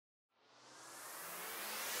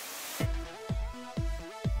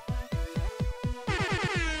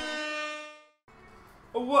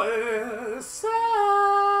What's up?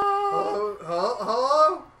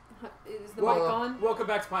 Hello? Is the mic on? Welcome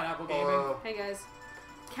back to Pineapple Gaming. Hey guys.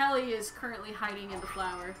 Kelly is currently hiding in the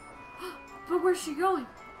flower. But where's she going?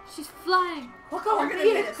 She's flying. We're going to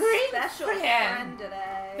be meet a great special friend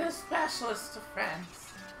today. The specialist of friends.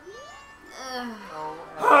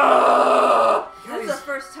 That's the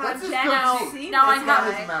first time Jack now- has seen now I this have-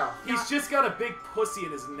 guy. his mouth. He's just got a big pussy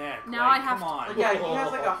in his neck. Now like, I have come to- on. Yeah, he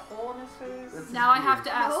has like a hole in his face. That's Now I his have beard.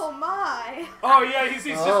 to ask. Oh my! Oh yeah, he's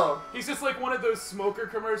Oh. just like one of those smoker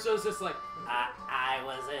commercials, just like I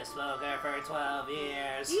was a smoker for 12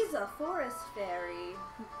 years. He's a forest fairy.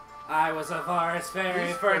 I was a forest fairy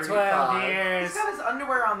He's for 12 years. He's got his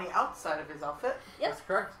underwear on the outside of his outfit. Yep. That's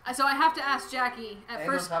correct. So I have to ask Jackie, at And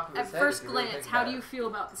first on top of his head, first if you really glance, think how about do you it. feel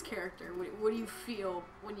about this character? What do you feel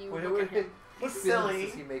when you What, look what, at him? what He's feelings silly.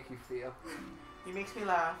 does he make you feel? He makes me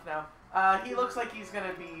laugh now. He looks like he's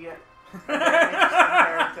gonna be an interesting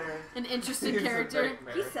character. An interesting He's a character?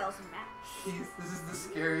 nightmare. He sells match. This is the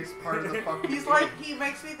scariest part of the fucking He's game. like, he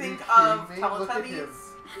makes me think Are you of kidding me? Look at him.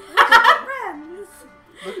 Teletubbies. Friends.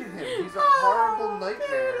 Look at him. He's a horrible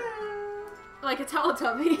nightmare. Like a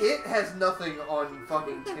Teletubby. It has nothing on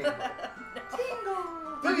fucking Tingle. Tingle.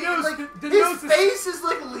 The Look at- nose- like, the his nose is- face is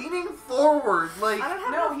like leaning forward. Like I don't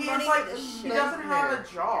have No, enough he money is like, for this he shit. doesn't have a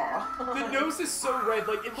jaw. The nose is so red,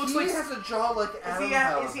 like it looks he like has a jaw like Adam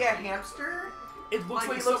Bellamy. Is he a hamster? it looks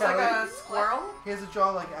like he looks some- like a squirrel? He has a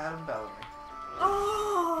jaw like Adam Bellamy.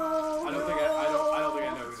 Oh. I don't think I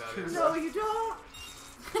know who that is. No, you don't.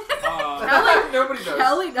 Nobody knows.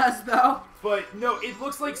 Kelly does though. But no, it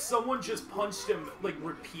looks like someone just punched him like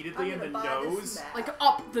repeatedly in I'm the gonna buy this nose. map. Like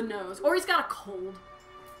up the nose. Or he's got a cold.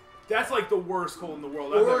 That's like the worst cold in the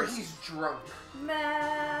world. I've Or never he's drunk.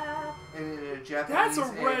 Map. And in a Japanese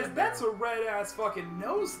That's a red ass fucking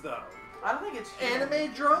nose though. I don't think it's human.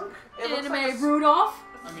 anime drunk. It looks Anime like Rudolph.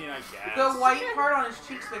 I mean, I guess. the white part on his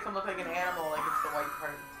cheeks make him look like an animal, like it's the white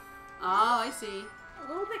part. Oh, I see. A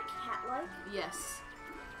little bit cat-like. Yes.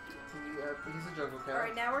 He's a jungle cat.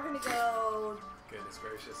 Alright, now we're gonna go... Goodness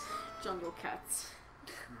gracious. Jungle cats.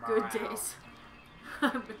 Good days.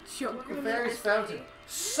 I'm a jungle The fairy's cat. fountain.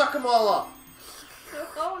 Suck them all up.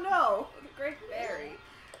 Oh no! The great fairy.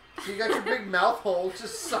 So you got your big mouth hole.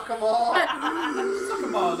 Just suck them all up. Suck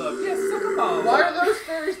them all up. Yes, suck them all Why up. are those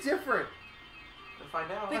fairies different? We'll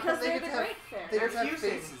find out. Because They they're get the to have- great fairy. They They're just have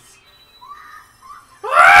fusing. faces.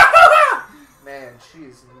 Man, she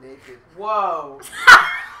is naked. Whoa.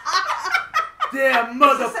 Damn,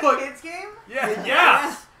 Is this a motherfucker. kids game? Yeah,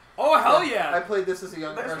 yes. Oh, hell I yeah. played this as a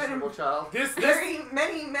young, There's been- impressionable child. This. Very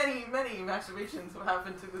many masturbations have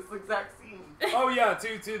happened to this exact scene. Oh yeah,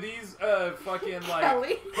 to these fucking like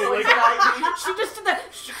Kelly. Poison polygon, ivy. She just did that.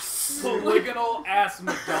 polygonal ass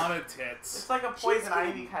Madonna tits. It's like a She's poison gonna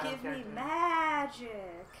ivy kind of give me character.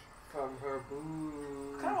 magic. From her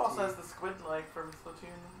boo. Kind of also has the squid leg from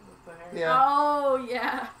Splatoon with the hair. Yeah. Oh,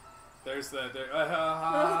 yeah. There's the.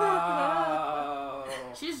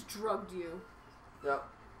 She's drugged you. Yep.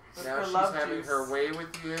 With Now her she's love having juice. her way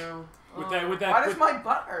with you. With that. Why does my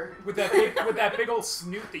butt hurt? With that big old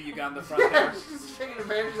snoot that you got in the front there. She's taking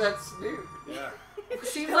advantage of that snoot. Yeah.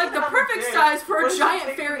 She's like the have a perfect dick. size for What a is she giant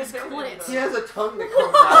taking fairy's advantage clit. of? He has a tongue that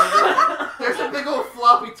comes out of it. There's a big old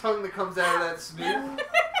floppy tongue that comes out of that snoot.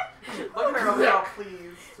 Look at her overall,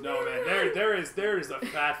 please. No man, there is a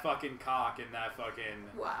fat fucking cock in that fucking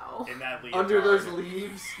Wow. in that leotard. Under those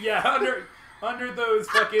leaves. Yeah, under those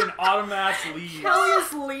fucking autumn ass leaves. Kelly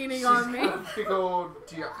is leaning on me. She's got a big old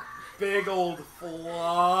dick. Big old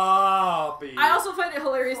floppy. I also find it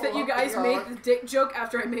hilarious that you guys made the dick joke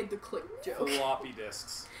after I made the clit joke. floppy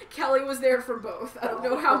discs. Kelly was there for both. I don't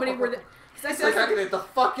know how many were there. Because It's like, I I can said get the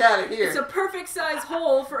fuck out of here. it's a perfect size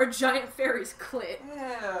hole for a giant fairy's clit.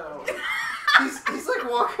 Ew. He's like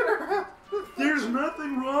walking around. There's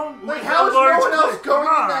nothing wrong Like, how is no one else going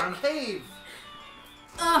in that cave?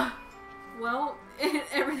 Well,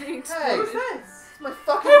 everything Hey, exploded. Who's this? it's my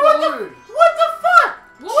fucking balloon. What the fuck?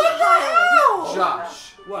 What the hell?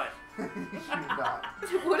 Josh. What? You not.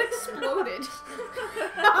 What exploded?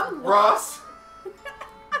 Ross.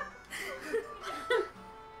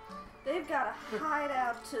 They've got to hide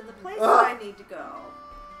out to the place Ugh. that I need to go.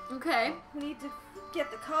 Okay. We need to get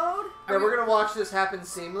the code. Now we're gonna watch this happen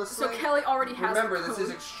seamlessly. So Kelly already has Remember, the this code.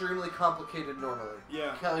 is extremely complicated normally.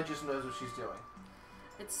 Yeah. Kelly just knows what she's doing.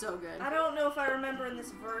 It's so good. I don't know if I remember in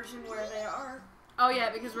this version where they are. Oh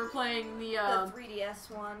yeah, because we're playing the The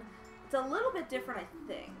 3DS one. It's a little bit different, I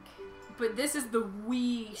think. but this is the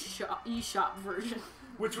Wii eShop version.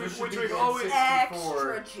 Which There we've should be we've the always,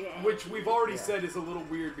 N64. Extra J. which we've already Yeah. said is a little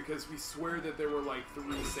weird because we swear that there were like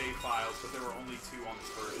 3 save files, but there were only 2 on this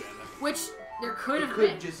version. Which there could It have could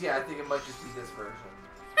been. just, yeah, I think it might just be this version.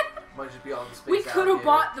 Might just be all the space We could have allocated.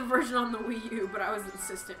 bought the version on the Wii U, but I was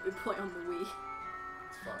insistent we play on the Wii.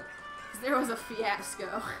 It's fun. 'Cause there was a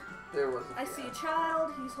fiasco. There was a I see a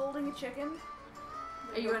child. He's holding a chicken.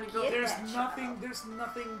 Are you gonna go? Get There's that nothing. child. There's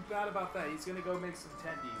nothing bad about that. He's gonna go make some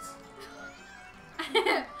tendies. Who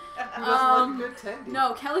doesn't like a good tendy?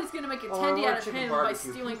 No, Kelly's gonna make a Oh, I tendy want out of chicken him by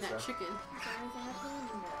barbecue stealing that pizza. chicken. Is there anything I can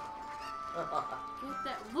do? Get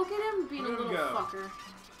that. Look at him being a Let him little go. fucker.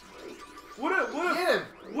 What a Get him!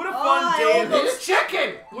 what a Oh, fun I day! Get a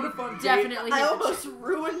chicken! What a fun day! Definitely I hit the almost chicken.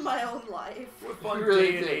 ruined my own life. What a fun You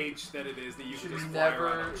really day and did. age that it is that you You can should just fly around never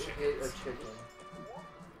on hit a chickens. chicken.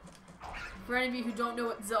 For any of you who don't know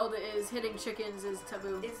what Zelda is, hitting chickens is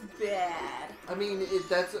taboo. It's bad. I mean,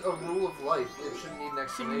 that's a rule of life. It shouldn't need an Should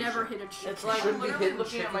explanation. never hit a chicken. It's like shouldn't be literally hitting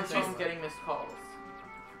looking at my chickens phone anyway. getting missed calls.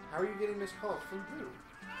 How are you getting missed calls? From who?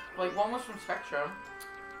 Like, one was from Spectrum.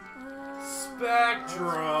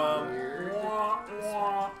 Spectrum. Weird. Wah,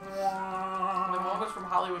 wah, And one wah. was from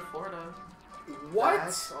Hollywood, Florida. What?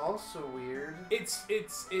 That's also weird. It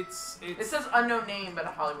says unknown name, but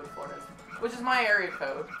Hollywood, Florida. Which is my area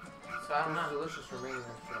code. So I don't There's a know. delicious Romanian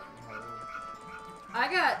restaurant in Hollywood.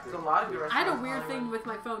 I There's a lot of good had a restaurants in weird thing Hollywood. with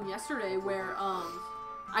my phone yesterday where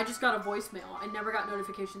I just got a voicemail. I never got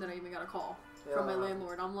notification that I even got a call from my Yeah.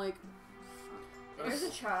 landlord. I'm like, There's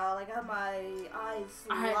a child. I got my eyes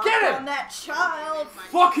I- locked Get him! on that child.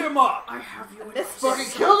 Fuck him up! I have you in my This Fucking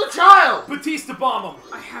sights. kill the child! Batista bomb him!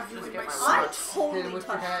 I have you Just in get my my I sights. Hit totally him with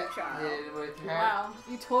your touched hat. the child. Hit him with your hat. Wow,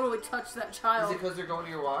 you totally touched that Is child. it because they're going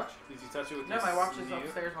to your watch? Did you touch it with No, your my watch is sleeve?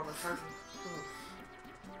 upstairs on the charger.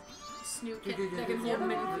 Snoop can hold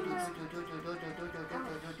many things.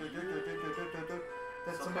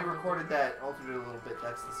 That somebody recorded that, altered it a little bit.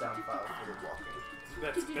 That's the sound file for the walking.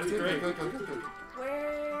 That's great.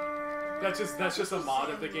 Where? That's just a mod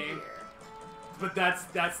of the game. But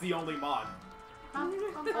that's the only mod.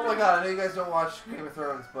 Oh my god, I know you guys don't watch Game of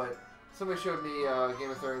Thrones, but somebody showed me Game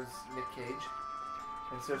of Thrones Nick Cage.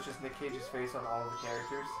 And so it's just Nick Cage's face on all of the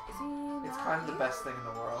characters. Is he It's not kind of the here? best thing in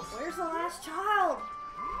the world. Where's the last child?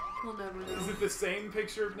 We'll never Is know. it the same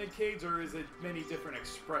picture of Nick Cage, or is it many different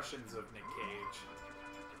expressions of Nick Cage?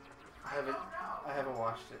 I haven't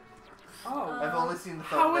watched it. Oh, I've only seen the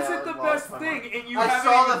thumbnail. how is it the and lost best my thing? mind. And you I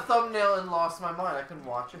haven't saw even... the thumbnail and lost my mind. I couldn't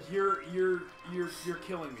watch it. You're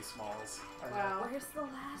killing me, Smalls. I know. Wow. Where's the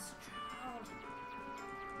last child?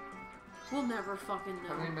 We'll never fucking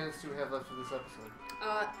How many know. minutes do we have left of this episode?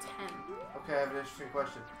 10. Okay, I have an interesting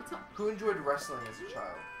question. What's up? Who enjoyed wrestling as a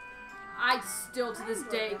child? I still to this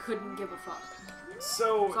day couldn't give a fuck.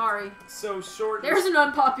 So Sorry. short. There's an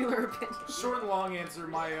unpopular opinion. Short and long answer.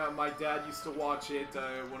 My dad used to watch it.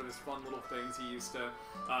 One of his fun little things. He used to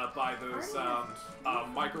buy those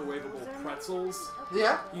microwavable pretzels.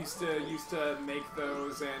 Yeah? He used to make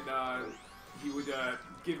those, and he would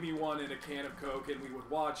give me one in a can of Coke, and we would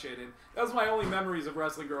watch it. And that was my only memories of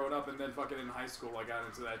wrestling growing up. And then fucking in high school, I got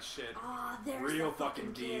into that shit Ah, there's real the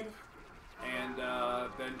fucking kid. deep. And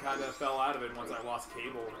then kind of fell out of it once I lost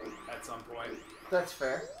cable at some point. That's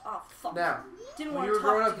fair. Oh fuck. Now, Didn't when want you to were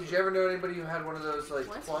growing talk up, to did you ever know anybody who had one of those, like,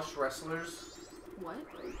 What? plush wrestlers? What?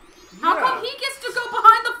 How Yeah. come he gets to go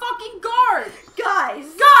behind the fucking guard?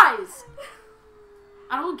 Guys. Guys!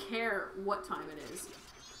 I don't care what time it is.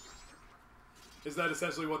 Is that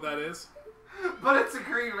essentially what that is? But it's a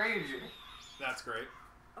Green Ranger. That's great.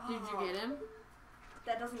 Did you get him?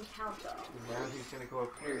 That doesn't count though. Now he's gonna go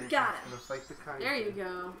up here and Got he's him. gonna fight the kaiju. There you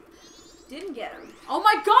go. Didn't get him. Oh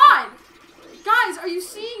my god! Guys, are you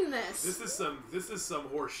seeing this? This is some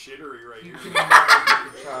horse shittery right You here. can never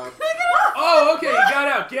get the child. Oh, okay, he got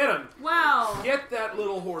out. Get him. Wow. Get that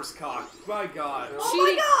little horse cock. By God. Oh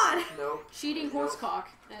Cheating. my god! Nope. Cheating horsecock,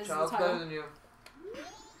 as the Child's better title. than you.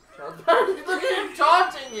 Child's better. Look at him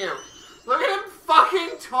taunting you. Look at him fucking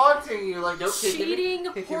taunting you. Like, no, Cheating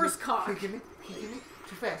horsecock. horsecock. Kick me.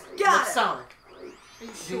 Too fast. Got like it. Sonic. Are you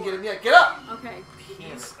Didn't sure? get him yet. Get up. Okay.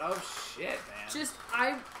 Piece of shit, man. Just,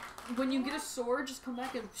 when you get a sword, just come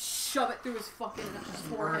back and shove it through his fucking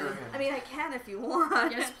forehead. Murder him. I mean, I can if you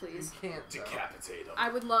want. Yes, please. You can't. though. Decapitate him. I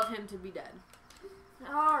would love him to be dead.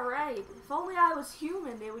 Alright. If only I was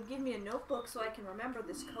human, they would give me a notebook so I can remember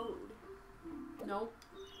this code. Nope.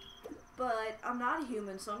 But I'm not a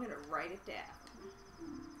human, so I'm gonna write it down.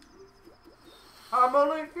 I'm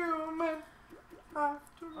only human.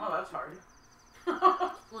 After Oh, that's hard.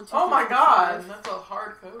 1, 2, Oh 3, my 4, god, 5. that's a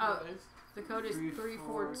hard code, Oh. guys. The code is 3, 3,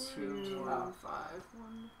 4, 2, 5.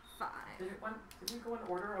 1, 5. Did we go in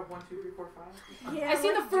order of 1, 2, 3, 4, 5? Yeah, I see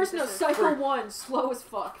the let's first do note, this. Cycle 1, slow as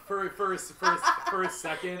fuck. For a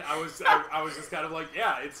second, I was just kind of like,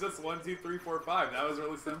 yeah, it's just 1, 2, 3, 4, 5. That was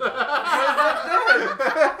really simple.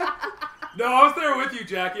 No, I was there with you,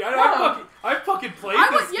 Jackie. I fucking played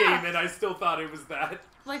this game and I still thought it was that.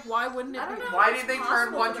 Like, why wouldn't it I don't be? know. Why It's did they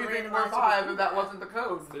turn possible 1, for 2, the 3, 4, randomizer 5 to if do that wasn't the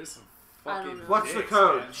code? There's some I don't fucking know. What's the dicks,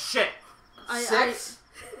 code? man. Shit. I- 6?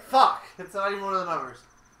 Fuck. It's not even one of the numbers.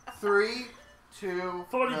 3, 2,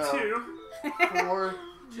 42. 4,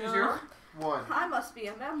 2, 0? 1. I must be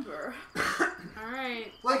a member.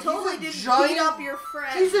 Alright. Like, Totally he's a didn't giant... beat up your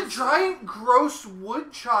friend. He's a giant, gross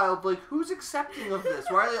wood child. Like, who's accepting of this?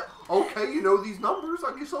 Right? Like, okay, you know these numbers.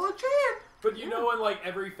 I guess I'll let you in. But you know, in like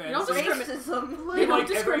every don't fantasy, racism. They don't like,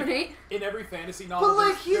 discriminate. in every fantasy novel, But, like,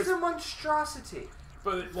 there's- he's a monstrosity.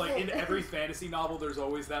 But like in every fantasy novel, there's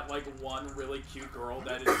always that like one really cute girl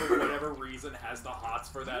that is for whatever reason has the hots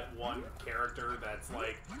for that one character that's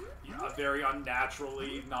like very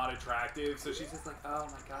unnaturally not attractive. So she's just like, oh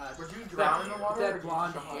my god, Would you drown in the water? or that did you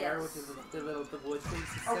blonde jump on hair it? with the wood face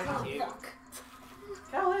is Oh, so God, cute. Fuck.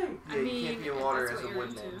 Kelly! Yeah, I you mean, can't be in if water that's as what a you're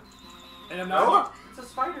woodman. into. And I'm No? not It's a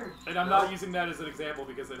spider. and I'm not using that as an example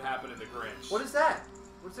because it happened in the Grinch. What is that?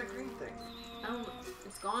 What's that green thing?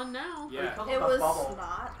 It's gone now. Yeah, It was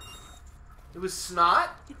not. It was snot?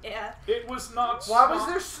 Yeah. it was not. Why was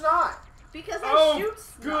there snot? Because they Oh, shoot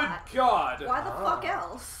good snot. God! Why the Oh. fuck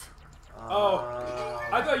else?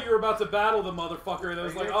 I thought you were about to battle the motherfucker, and it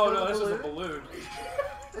was Are like, you oh gonna no, kill that's the just a balloon.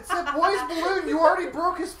 It's a boy's balloon. You already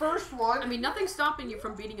broke his first one. I mean, nothing's stopping you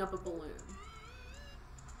from beating up a balloon.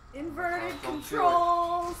 Inverted Don't do it.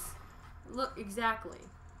 controls. Look, exactly.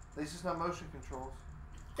 At least it's not motion controls.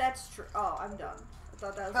 That's true. Oh, I'm done. I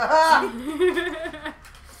thought that was.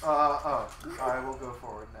 I will go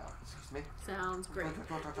forward now. Excuse me. Sounds great.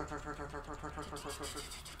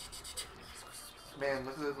 Man,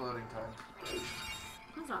 look at this loading time.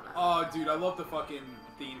 That's not bad. Oh, dude, I love the fucking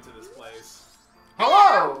theme to this place.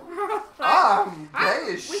 Hello! I'm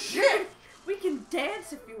gay as We shit! We can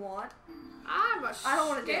dance if you want. I'm a I don't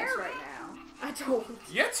want to dance right now. I don't.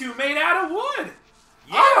 You two made out of wood!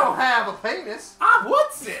 I don't have a penis! I'm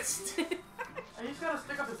woodsist! And he's gotta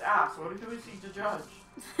stick up his ass. What do we see to judge?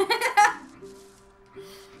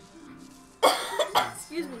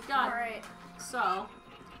 Excuse me, God. Alright. So,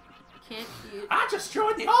 can't you? I just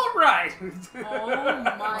joined the alt-right! Oh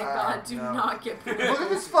my God! Do no. not get Look political. at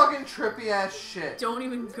this fucking trippy ass shit. Don't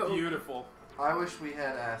even go. Beautiful. I wish we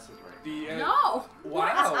had acid right The, No.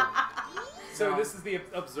 Wow. So No. this is the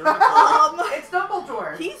observatory. It's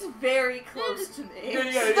Dumbledore! He's very close to me.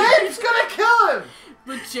 Snape's gonna kill him!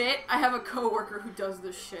 Legit, I have a coworker who does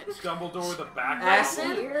this shit. Dumbledore with a back.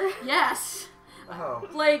 Acid? Here. Yes. Oh.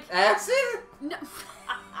 Like, Acid? no.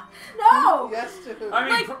 No! Yes to who? I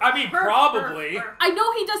mean, Like, probably. I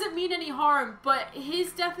know he doesn't mean any harm, but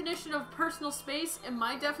his definition of personal space and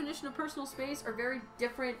my definition of personal space are very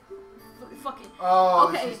different. Fucking. Oh,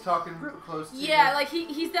 Okay. she's talking close to Yeah, you. like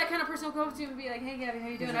he's that kind of person who'll go up to you and be like, "Hey, Gabby, how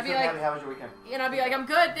you doing?" I'd be So, like, Gabby, how was your weekend? and I'd be like, "I'm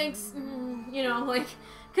good, thanks." You know, like,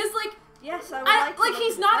 cause like, Yes, I would like to look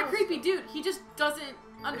he's at not a the creepy dude. He just doesn't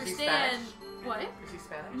understand Spanish? what. Is he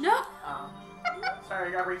Spanish? No. Sorry,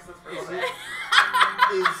 I got racist for a Is little he? bit.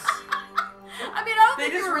 I mean, I don't They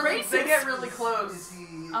think just you were really, racist. they get really Is close. he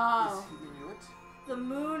Oh. Inuit? The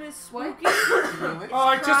moon is What? spooky. Inuit? Oh,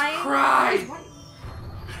 I just Crying. cried!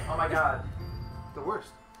 Oh my god. The worst.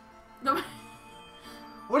 No,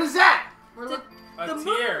 What is that? we're Did- look- A The moon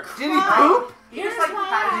tear. Did he cried. poop? He just Here's like my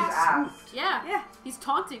patted his ass. ass. yeah, Yeah. he's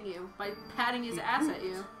taunting you by patting his ass at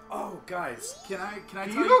you. Oh, guys, can I Can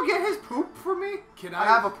tell you go get his poop for me? Can I I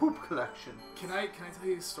have a poop collection. Can I tell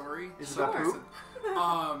you a story? Is it about poop?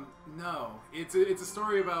 No. It's a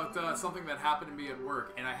story about something that happened to me at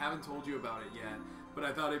work, and I haven't told you about it yet. But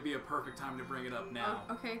I thought it'd be a perfect time to bring it up now.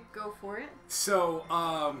 Oh, okay, go for it. So,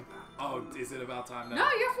 oh, is it about time now? No,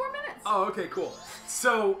 you have 4 minutes. Oh, okay, cool.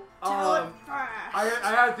 So, Tell it I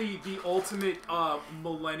had the ultimate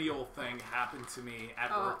millennial thing happen to me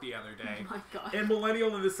at work the other day. Oh my God. And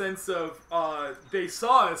millennial in the sense of they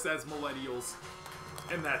saw us as millennials,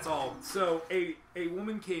 and that's all. So a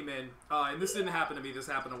woman came in, and this didn't happen to me. This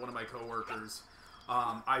happened to one of my coworkers.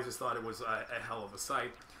 I just thought it was a hell of a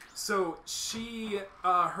sight. So she,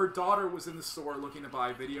 her daughter was in the store looking to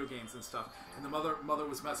buy video games and stuff, and the mother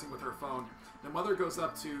was messing with her phone. The mother goes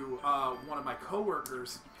up to one of my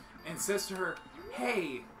coworkers and says to her,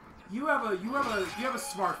 "Hey, you have a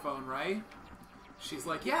smartphone, right?" She's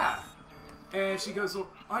like, "Yeah." And she goes, "Well,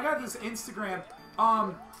 I got this Instagram.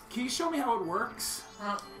 Can you show me how it works?"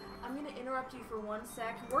 I'm gonna interrupt you for 1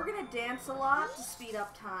 sec. We're gonna dance a lot to speed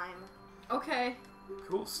up time. Okay.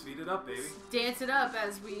 Cool. Speed it up, baby. Dance it up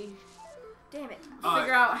as we Damn it.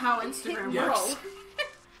 figure out how Instagram yeah. works.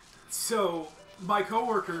 So my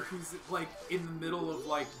coworker, who's like in the middle of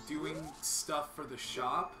like doing stuff for the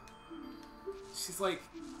shop, she's like,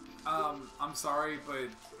 I'm sorry, but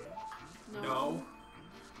no.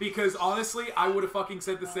 Because honestly, I would have fucking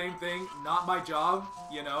said the same thing. Not my job,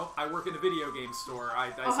 you know. I work in a video game store. I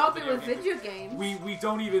I'll sell help you with video games. We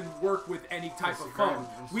don't even work with any type of phone.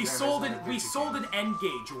 We sold an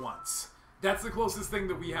N-Gage once. That's the closest thing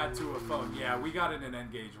that we had to a phone. Yeah, we got in an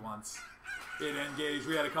N-Gage once. In N-Gage,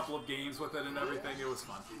 we had a couple of games with it and everything. It was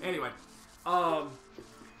fun. Anyway,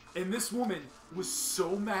 and this woman was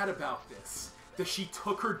so mad about this that she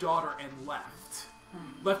took her daughter and left.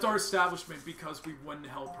 Left our establishment because we wouldn't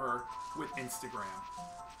help her with Instagram.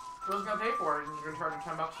 Who's gonna pay for it? And you're gonna charge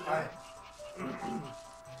 $10 a day?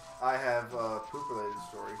 I have a poop-related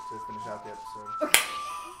story to finish out the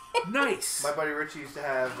episode. Nice! My buddy Richie used to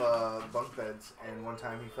have bunk beds, and one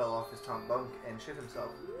time he fell off his top bunk and shit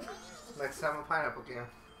himself. Next time a pineapple game.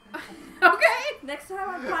 Okay. Next time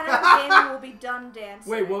on Pineapple Gaming, we'll be done dancing.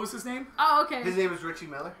 Wait, what was his name? Oh, okay. His name is Richie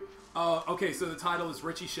Miller. Okay, so the title is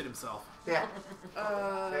Richie Shit Himself. Yeah.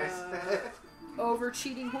 Over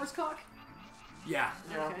cheating horsecock? Yeah.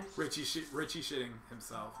 Okay. Richie shitting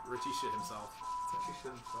himself. Richie shit himself. Richie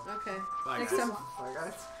shit himself. Okay. Bye, Next guys. time. Bye,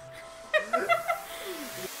 guys.